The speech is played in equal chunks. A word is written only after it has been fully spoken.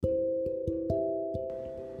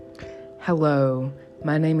Hello,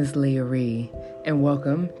 my name is Leah Ree, and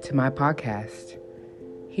welcome to my podcast.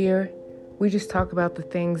 Here, we just talk about the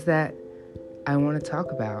things that I want to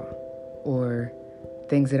talk about, or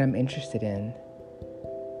things that I'm interested in.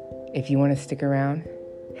 If you want to stick around,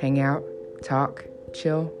 hang out, talk,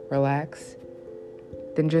 chill, relax,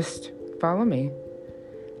 then just follow me.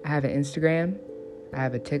 I have an Instagram, I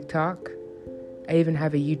have a TikTok, I even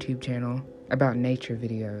have a YouTube channel about nature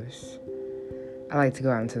videos. I like to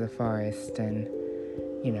go out into the forest and,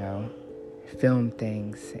 film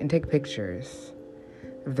things and take pictures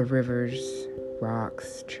of the rivers,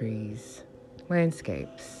 rocks, trees,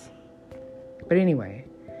 landscapes. But anyway,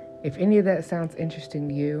 if any of that sounds interesting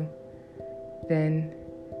to you, then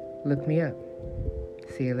look me up.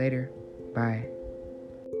 See you later. Bye.